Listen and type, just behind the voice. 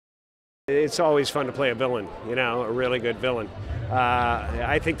It's always fun to play a villain, you know, a really good villain.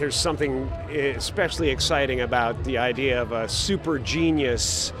 I think there's something especially exciting about the idea of a super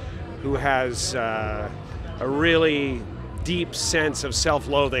genius who has a really deep sense of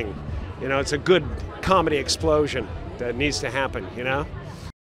self-loathing. You know, it's a good comedy explosion that needs to happen, you know?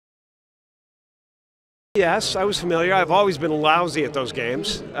 Yes, I was familiar. I've always been lousy at those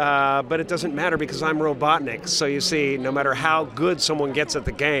games, but it doesn't matter because I'm Robotnik. So you see, no matter how good someone gets at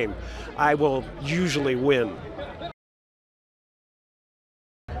the game, I will usually win.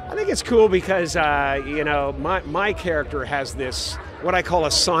 I think it's cool because, you know, my character has this, what I call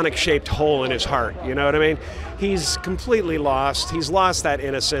a Sonic-shaped hole in his heart, you know what I mean? He's completely lost. He's lost that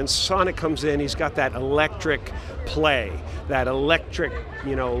innocence. Sonic comes in, he's got that electric play, that electric,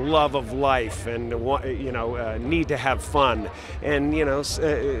 you know, love of life and, you know, need to have fun. And, you know,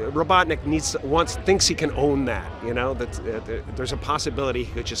 Robotnik thinks he can own that, you know, that there's a possibility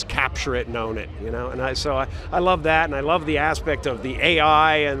he could just capture it and own it, you know? And so I love that, and I love the aspect of the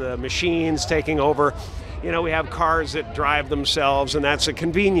AI and the machines taking over. You know, we have cars that drive themselves, and that's a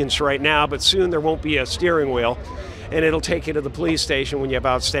convenience right now, but soon there won't be a steering wheel, and it'll take you to the police station when you have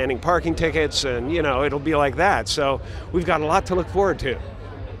outstanding parking tickets, and, you know, it'll be like that. So we've got a lot to look forward to.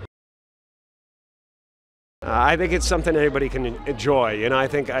 I think it's something anybody can enjoy. You know, I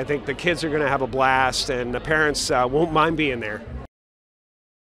think the kids are going to have a blast, and the parents won't mind being there.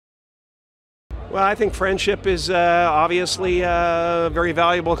 Well, I think friendship is obviously a very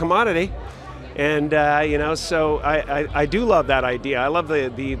valuable commodity. And, you know, so I do love that idea. I love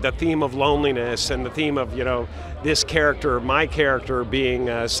the theme of loneliness and the theme of, you know, this character, my character,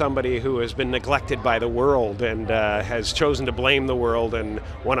 being somebody who has been neglected by the world and has chosen to blame the world and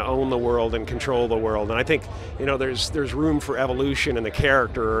want to own the world and control the world. And I think, you know, there's room for evolution in the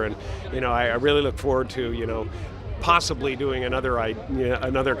character. And, you know, I really look forward to, you know, possibly doing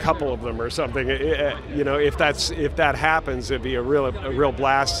another couple of them or something. You know, if that happens, it'd be a real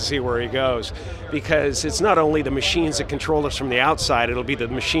blast to see where he goes, because it's not only the machines that control us from the outside, it'll be the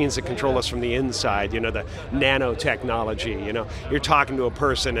machines that control us from the inside. You know, the nanotechnology. You know, you're talking to a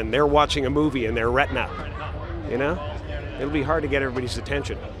person and they're watching a movie in their retina. You know, it'll be hard to get everybody's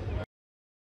attention.